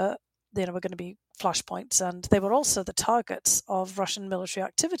Moldova, were going to be flashpoints, and they were also the targets of Russian military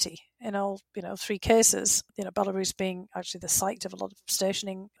activity in all, three cases. Belarus being actually the site of a lot of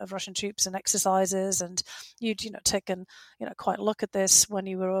stationing of Russian troops and exercises. And you'd, take and, quite look at this when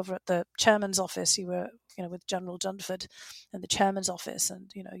you were over at the chairman's office. You were, with General Dunford in the chairman's office,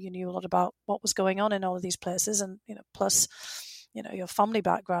 and, you knew a lot about what was going on in all of these places. And, plus, your family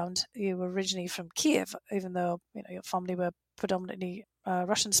background, you were originally from Kiev, even though, your family were predominantly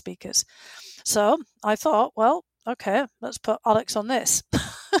Russian speakers. So I thought, well, okay, let's put Alex on this.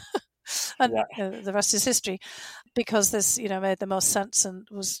 And the rest is history, because this, made the most sense and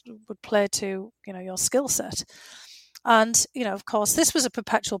would play to, your skill set. And, of course, this was a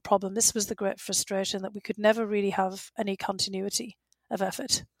perpetual problem. This was the great frustration, that we could never really have any continuity of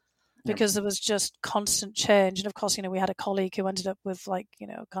effort, because there was just constant change. And of course, we had a colleague who ended up with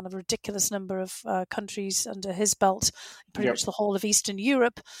kind of a ridiculous number of countries under his belt, pretty much the whole of Eastern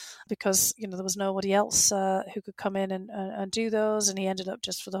Europe, because, there was nobody else who could come in and do those. And he ended up,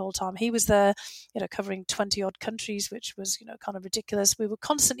 just for the whole time he was there, covering 20 odd countries, which was, kind of ridiculous. We were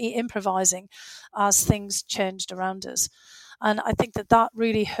constantly improvising as things changed around us. And I think that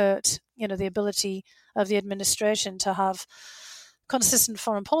really hurt, the ability of the administration to have consistent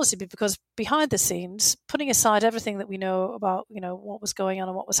foreign policy, because behind the scenes, putting aside everything that we know about, what was going on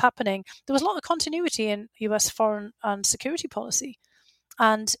and what was happening, there was a lot of continuity in US foreign and security policy.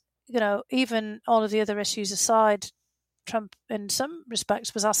 And, even all of the other issues aside, Trump, in some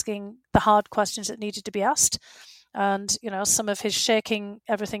respects, was asking the hard questions that needed to be asked. And, some of his shaking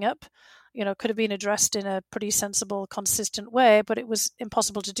everything up, could have been addressed in a pretty sensible, consistent way, but it was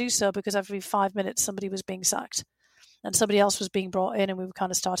impossible to do so, because every 5 minutes somebody was being sacked and somebody else was being brought in, and we were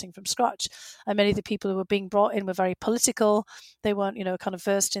kind of starting from scratch. And many of the people who were being brought in were very political. They weren't, kind of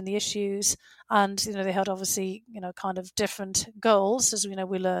versed in the issues. And, they had obviously, kind of different goals. As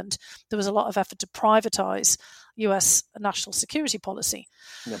we learned, there was a lot of effort to privatize US national security policy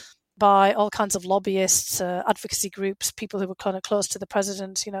by all kinds of lobbyists, advocacy groups, people who were kind of close to the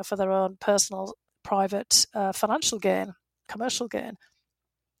president, for their own personal, private financial gain, commercial gain.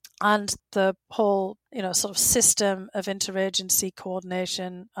 And the whole, sort of system of interagency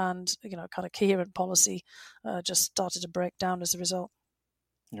coordination and, kind of coherent policy just started to break down as a result.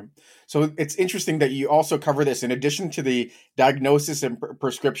 Yeah. So it's interesting that you also cover this. In addition to the diagnosis and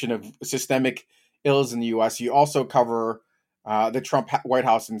prescription of systemic ills in the U.S., you also cover the Trump White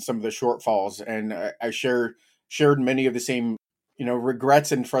House and some of the shortfalls. And I shared many of the same,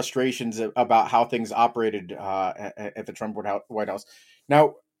 regrets and frustrations about how things operated at the Trump White House.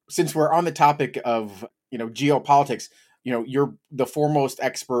 Now, since we're on the topic of, geopolitics, you're the foremost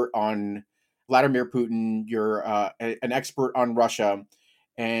expert on Vladimir Putin. You're an expert on Russia.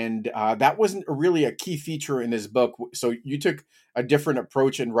 And that wasn't really a key feature in this book. So you took a different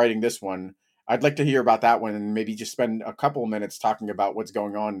approach in writing this one. I'd like to hear about that one, and maybe just spend a couple of minutes talking about what's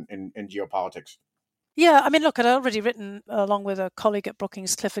going on in geopolitics. Yeah, I mean, look, I'd already written, along with a colleague at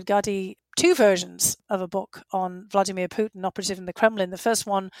Brookings, Clifford Gaddy, 2 versions of a book on Vladimir Putin, operative in the Kremlin. The first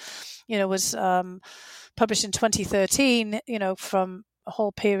one, was published in 2013, from a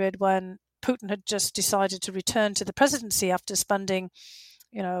whole period when Putin had just decided to return to the presidency after spending,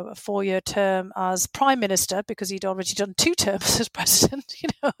 a 4-year term as prime minister, because he'd already done 2 terms as president,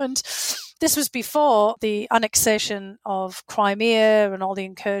 and this was before the annexation of Crimea and all the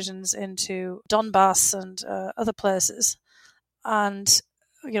incursions into Donbass and other places. And,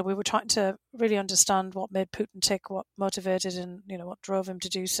 we were trying to really understand what made Putin tick, what motivated and, what drove him to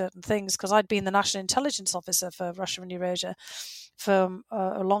do certain things. Because I'd been the national intelligence officer for Russia and Eurasia for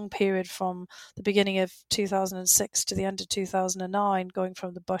a long period, from the beginning of 2006 to the end of 2009, going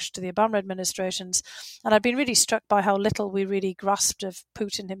from the Bush to the Obama administrations. And I'd been really struck by how little we really grasped of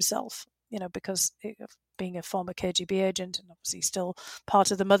Putin himself, because being a former KGB agent and obviously still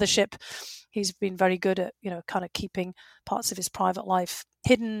part of the mothership, he's been very good at, kind of keeping parts of his private life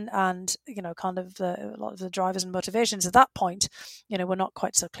hidden, and, kind of a lot of the drivers and motivations at that point, were not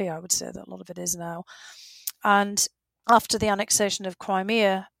quite so clear. I would say that a lot of it is now. And after the annexation of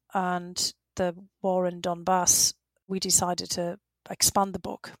Crimea and the war in Donbass, we decided to expand the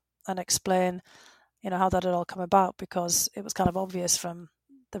book and explain, how that had all come about, because it was kind of obvious from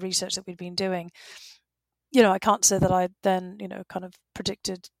the research that we'd been doing. I can't say that I then, kind of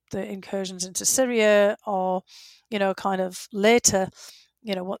predicted the incursions into Syria or, kind of later,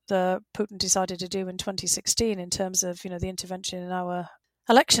 what the Putin decided to do in 2016 in terms of, the intervention in our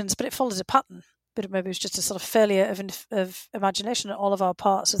elections, but it followed a pattern. But maybe it was just a sort of failure of imagination on all of our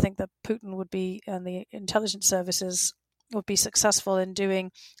parts to think that Putin would be, and the intelligence services would be successful in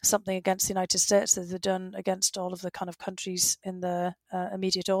doing something against the United States that they've done against all of the kind of countries in the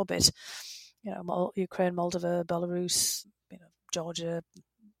immediate orbit. Ukraine, Moldova, Belarus, Georgia,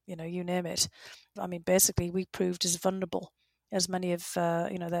 you name it. I mean, basically, we proved as vulnerable as many of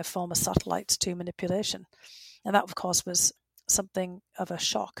their former satellites to manipulation, and that, of course, was something of a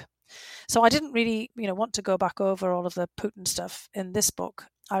shock. So I didn't really, want to go back over all of the Putin stuff in this book.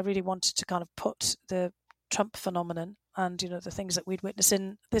 I really wanted to kind of put the Trump phenomenon and, the things that we'd witnessed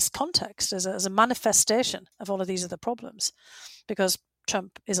in this context as a manifestation of all of these other problems, because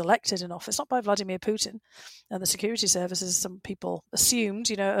Trump is elected in office not by Vladimir Putin and the security services. Some people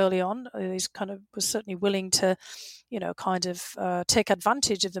assumed, early on, he's kind of was certainly willing to, kind of take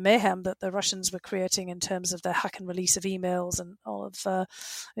advantage of the mayhem that the Russians were creating in terms of their hack and release of emails and all of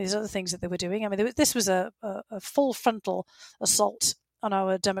these other things that they were doing. I mean, this was a full frontal assault on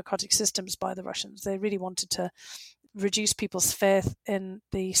our democratic systems by the Russians. They really wanted to reduce people's faith in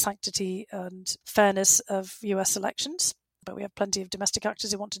the sanctity and fairness of US elections. But we have plenty of domestic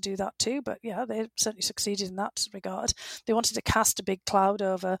actors who want to do that too. But yeah, they certainly succeeded in that regard. They wanted to cast a big cloud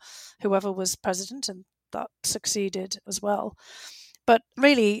over whoever was president, and that succeeded as well. But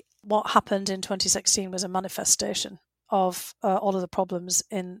really, what happened in 2016 was a manifestation of all of the problems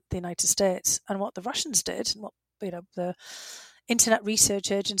in the United States, and what the Russians did, and what the Internet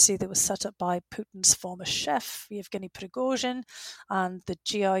Research Agency that was set up by Putin's former chef, Yevgeny Prigozhin, and the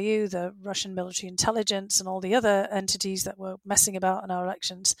GRU, the Russian military intelligence, and all the other entities that were messing about in our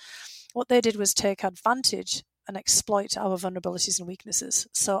elections. What they did was take advantage and exploit our vulnerabilities and weaknesses.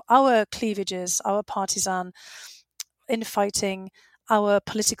 So our cleavages, our partisan infighting, our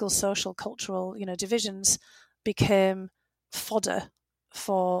political, social, cultural, divisions became fodder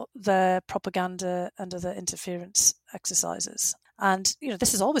for their propaganda and other interference exercises. And,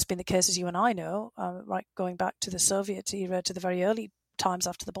 this has always been the case, as you and I know, right, going back to the Soviet era, to the very early times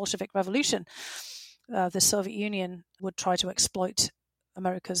after the Bolshevik Revolution. The Soviet Union would try to exploit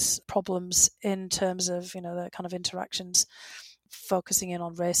America's problems in terms of, the kind of interactions, focusing in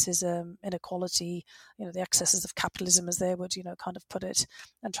on racism, inequality, the excesses of capitalism, as they would, kind of put it,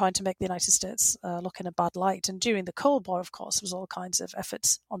 and trying to make the United States look in a bad light. And during the Cold War, of course, was all kinds of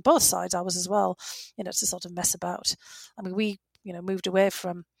efforts on both sides, ours as well, to sort of mess about. I mean, we, moved away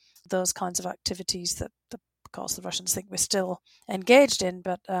from those kinds of activities that, of course, the Russians think we're still engaged in,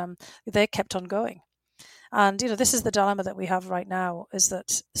 but they kept on going. And, this is the dilemma that we have right now, is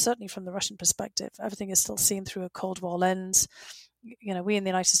that certainly from the Russian perspective, everything is still seen through a Cold War lens. We in the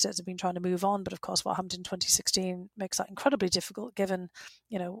United States have been trying to move on, but of course what happened in 2016 makes that incredibly difficult, given,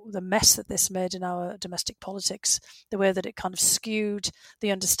 the mess that this made in our domestic politics, the way that it kind of skewed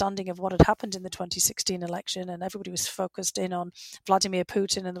the understanding of what had happened in the 2016 election, and everybody was focused in on Vladimir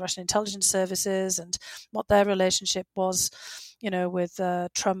Putin and the Russian intelligence services and what their relationship was, with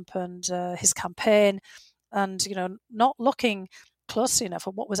Trump and his campaign, and, not looking closely enough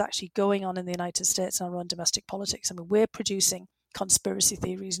at what was actually going on in the United States and our own domestic politics. I mean, we're producing conspiracy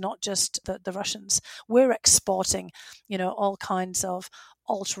theories, not just the Russians. We're exporting, all kinds of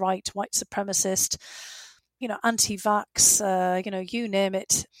alt-right, white supremacist, anti-vax, you name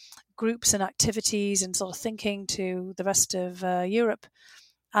it, groups and activities and sort of thinking to the rest of Europe.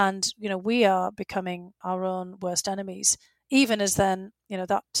 And, we are becoming our own worst enemies, even as then,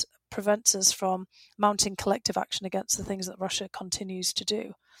 that prevents us from mounting collective action against the things that Russia continues to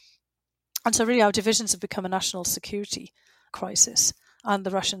do. And so really our divisions have become a national security crisis, and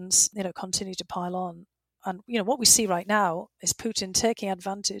the Russians, continue to pile on. And, what we see right now is Putin taking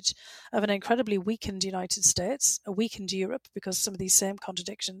advantage of an incredibly weakened United States, a weakened Europe, because some of these same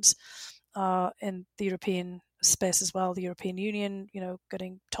contradictions are in the European space as well. The European Union,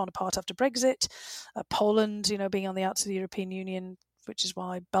 getting torn apart after Brexit, Poland, being on the outs of the European Union, which is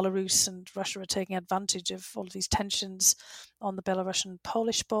why Belarus and Russia are taking advantage of all of these tensions on the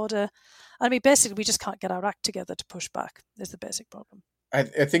Belarusian-Polish border. I mean, basically, we just can't get our act together to push back, is the basic problem. I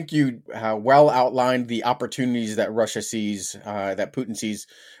think you well outlined the opportunities that Russia sees, that Putin sees,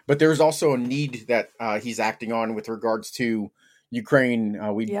 but there's also a need that he's acting on with regards to Ukraine.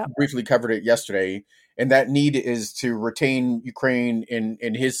 We briefly covered it yesterday, and that need is to retain Ukraine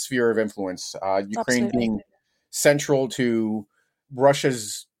in his sphere of influence. Ukraine Absolutely. being central to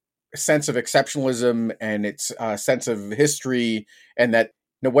Russia's sense of exceptionalism and its sense of history, and that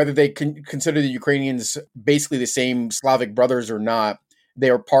whether they consider the Ukrainians basically the same Slavic brothers or not, they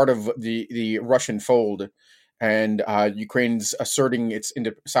are part of the Russian fold, and Ukraine's asserting its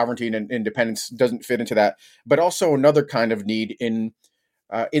sovereignty and independence doesn't fit into that. But also another kind of need in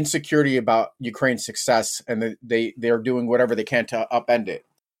insecurity about Ukraine's success, and that they are doing whatever they can to upend it.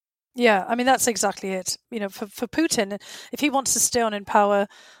 Yeah, I mean, that's exactly it. For Putin, if he wants to stay on in power,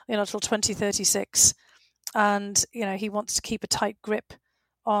 till 2036, and, he wants to keep a tight grip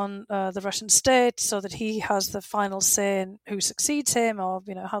on the Russian state so that he has the final say in who succeeds him, or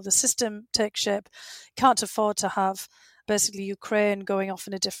how the system takes shape, can't afford to have basically Ukraine going off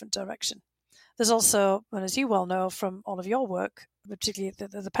in a different direction. There's also, and as you well know from all of your work, particularly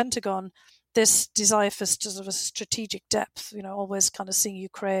at the Pentagon, this desire for sort of a strategic depth, always kind of seeing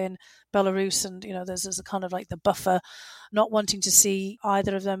Ukraine, Belarus, and, there's a kind of like the buffer, not wanting to see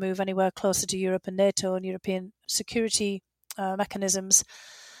either of them move anywhere closer to Europe and NATO and European security mechanisms.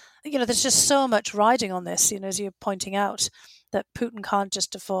 There's just so much riding on this, as you're pointing out, that Putin can't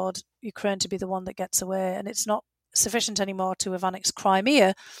just afford Ukraine to be the one that gets away. And it's not sufficient anymore to have annexed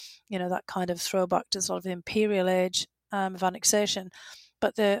Crimea, that kind of throwback to sort of the imperial age of annexation.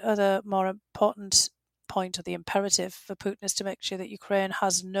 But the other more important point, or the imperative for Putin, is to make sure that Ukraine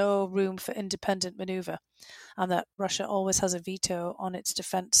has no room for independent maneuver, and that Russia always has a veto on its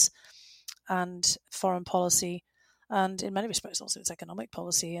defense and foreign policy, and in many respects also its economic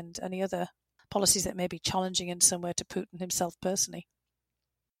policy and any other policies that may be challenging in some way to Putin himself personally.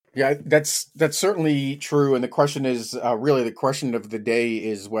 Yeah, that's certainly true. And the question is really the question of the day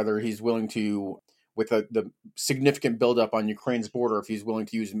is whether he's willing to, with the significant buildup on Ukraine's border, if he's willing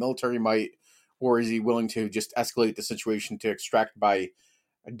to use military might, or is he willing to just escalate the situation to extract by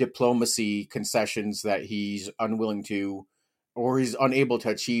diplomacy concessions that he's unwilling to, or he's unable to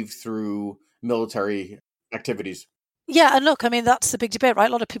achieve through military activities. Yeah, and look, I mean, that's the big debate, right?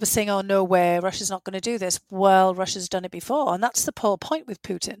 A lot of people saying, oh, no way, Russia's not going to do this. Well, Russia's done it before. And that's the whole point with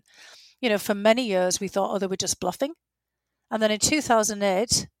Putin. For many years, we thought, oh, they were just bluffing. And then in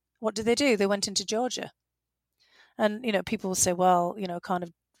 2008, what did? They went into Georgia. And, people will say, well, kind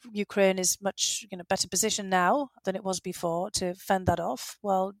of Ukraine is much, better position now than it was before to fend that off.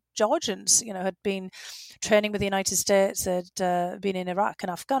 Well, Georgians, had been training with the United States, had been in Iraq and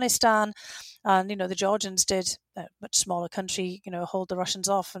Afghanistan, and the Georgians did, a much smaller country, hold the Russians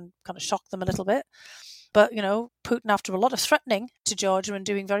off and kind of shock them a little bit. But Putin, after a lot of threatening to Georgia and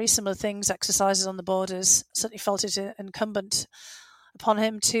doing very similar things, exercises on the borders, certainly felt it incumbent upon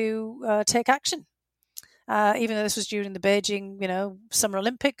him to take action. Even though this was during the Beijing, Summer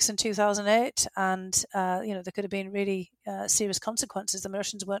Olympics in 2008, and there could have been really serious consequences. The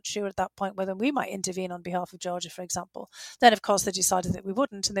Russians weren't sure at that point whether we might intervene on behalf of Georgia, for example. Then, of course, they decided that we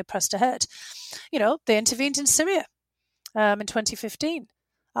wouldn't, and they pressed ahead. They intervened in Syria in 2015.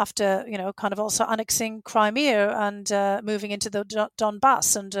 After, kind of also annexing Crimea and moving into the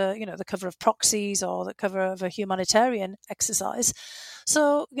Donbass under, the cover of proxies or the cover of a humanitarian exercise.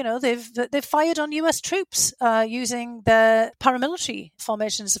 So, they've fired on US troops using their paramilitary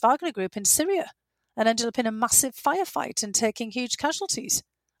formations of Wagner Group in Syria, and ended up in a massive firefight and taking huge casualties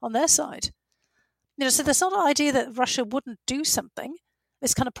on their side. So the sort of idea that Russia wouldn't do something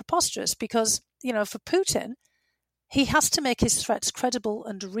is kind of preposterous because, for Putin, he has to make his threats credible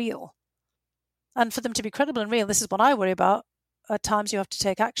and real. And for them to be credible and real, this is what I worry about, at times you have to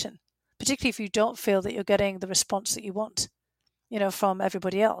take action, particularly if you don't feel that you're getting the response that you want, from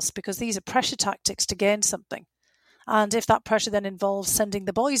everybody else, because these are pressure tactics to gain something. And if that pressure then involves sending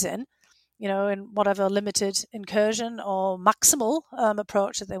the boys in, in whatever limited incursion or maximal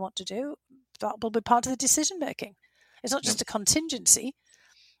approach that they want to do, that will be part of the decision making. It's not just a contingency.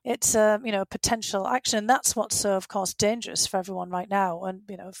 It's potential action, and that's what's so, of course, dangerous for everyone right now. And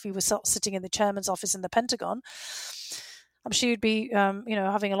if we were sitting in the chairman's office in the Pentagon, I'm sure you'd be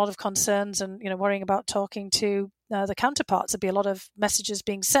having a lot of concerns and worrying about talking to the counterparts. There'd be a lot of messages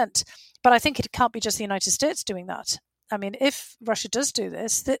being sent, but I think it can't be just the United States doing that. I mean, if Russia does do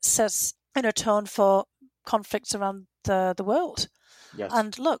this, that sets tone for conflicts around the world. Yes.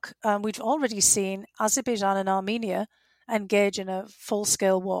 And look, we've already seen Azerbaijan and Armenia engage in a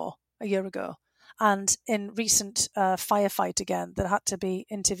full-scale war a year ago. And in recent firefight again that had to be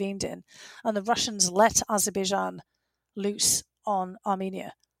intervened in. And the Russians let Azerbaijan loose on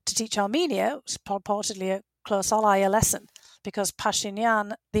Armenia to teach Armenia, which was purportedly a close ally, a lesson, because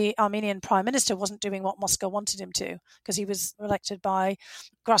Pashinyan, the Armenian prime minister, wasn't doing what Moscow wanted him to, because he was elected by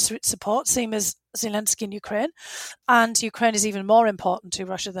grassroots support, same as Zelensky in Ukraine. And Ukraine is even more important to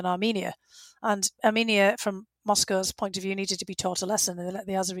Russia than Armenia. And Armenia, from Moscow's point of view, needed to be taught a lesson, and they let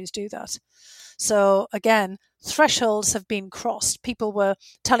the Azeris do that. So again, thresholds have been crossed. People were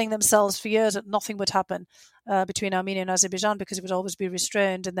telling themselves for years that nothing would happen between Armenia and Azerbaijan because it would always be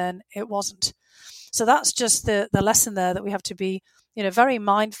restrained, and then it wasn't. So that's just the lesson there, that we have to be, very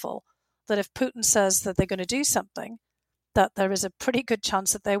mindful that if Putin says that they're going to do something, that there is a pretty good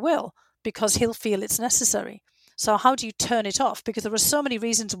chance that they will, because he'll feel it's necessary. So how do you turn it off? Because there are so many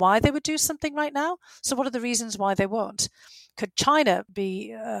reasons why they would do something right now. So what are the reasons why they won't? Could China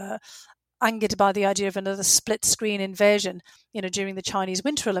be angered by the idea of another split-screen invasion, during the Chinese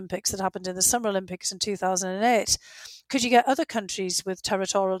Winter Olympics that happened in the Summer Olympics in 2008? Could you get other countries with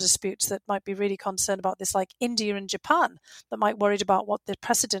territorial disputes that might be really concerned about this, like India and Japan, that might worried about what the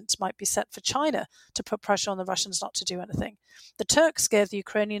precedent might be set for China to put pressure on the Russians not to do anything? The Turks gave the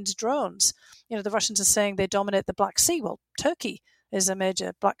Ukrainians drones. The Russians are saying they dominate the Black Sea. Well, Turkey is a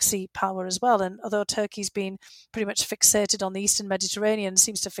major Black Sea power as well. And although Turkey's been pretty much fixated on the Eastern Mediterranean,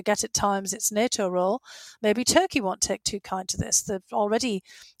 seems to forget at times its NATO role, maybe Turkey won't take too kind to this. There are already,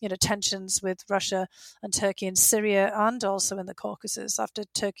 tensions with Russia and Turkey in Syria and also in the Caucasus after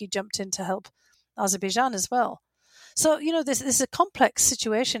Turkey jumped in to help Azerbaijan as well. So, this is a complex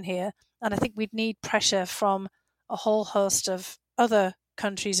situation here. And I think we'd need pressure from a whole host of other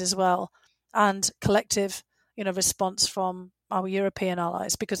countries as well, and collective, response from our European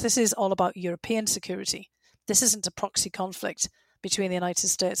allies, because this is all about European security. This isn't a proxy conflict between the United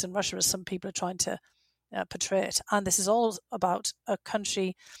States and Russia, as some people are trying to portray it. And this is all about a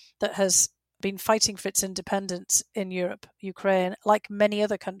country that has been fighting for its independence in Europe, Ukraine, like many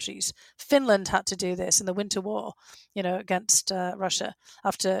other countries. Finland had to do this in the Winter War, against Russia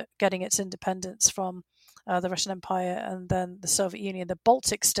after getting its independence from the Russian Empire and then the Soviet Union. The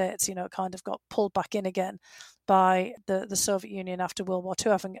Baltic states, kind of got pulled back in again by the Soviet Union after World War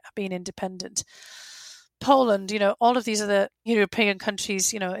II, having been independent. Poland, all of these other European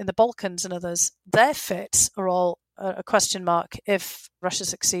countries, in the Balkans and others, their fates are all a question mark if Russia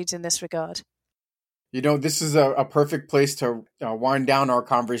succeeds in this regard. This is a perfect place to wind down our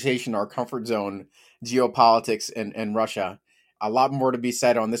conversation, our comfort zone, geopolitics and Russia. A lot more to be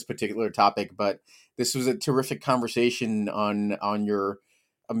said on this particular topic, but this was a terrific conversation on your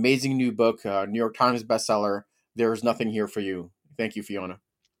amazing new book, New York Times bestseller, There's Nothing Here for You. Thank you, Fiona.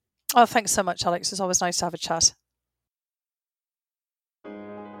 Oh, thanks so much, Alex. It's always nice to have a chat.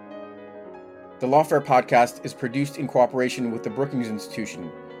 The Lawfare Podcast is produced in cooperation with the Brookings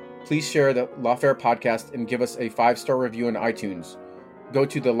Institution. Please share the Lawfare Podcast and give us a 5-star review on iTunes. Go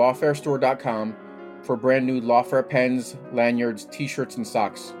to thelawfarestore.com for brand new Lawfare pens, lanyards, t-shirts, and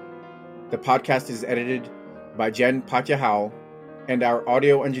socks. The podcast is edited by Jen Patyahal, and our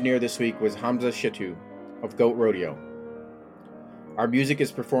audio engineer this week was Hamza Shitu of Goat Rodeo. Our music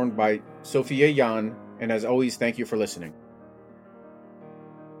is performed by Sophia Yan, and as always, thank you for listening.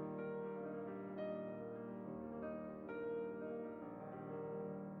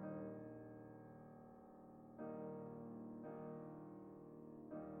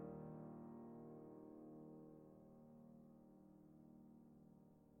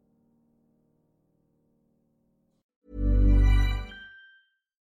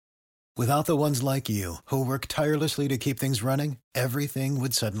 Without the ones like you, who work tirelessly to keep things running, everything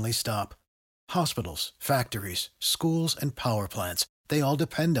would suddenly stop. Hospitals, factories, schools, and power plants, they all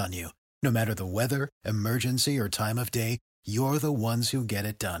depend on you. No matter the weather, emergency, or time of day, you're the ones who get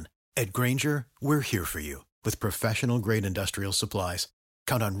it done. At Grainger, we're here for you with professional-grade industrial supplies.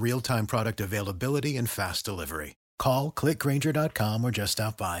 Count on real-time product availability and fast delivery. Call, click Grainger.com, or just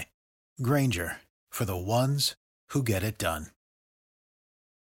stop by. Grainger, for the ones who get it done.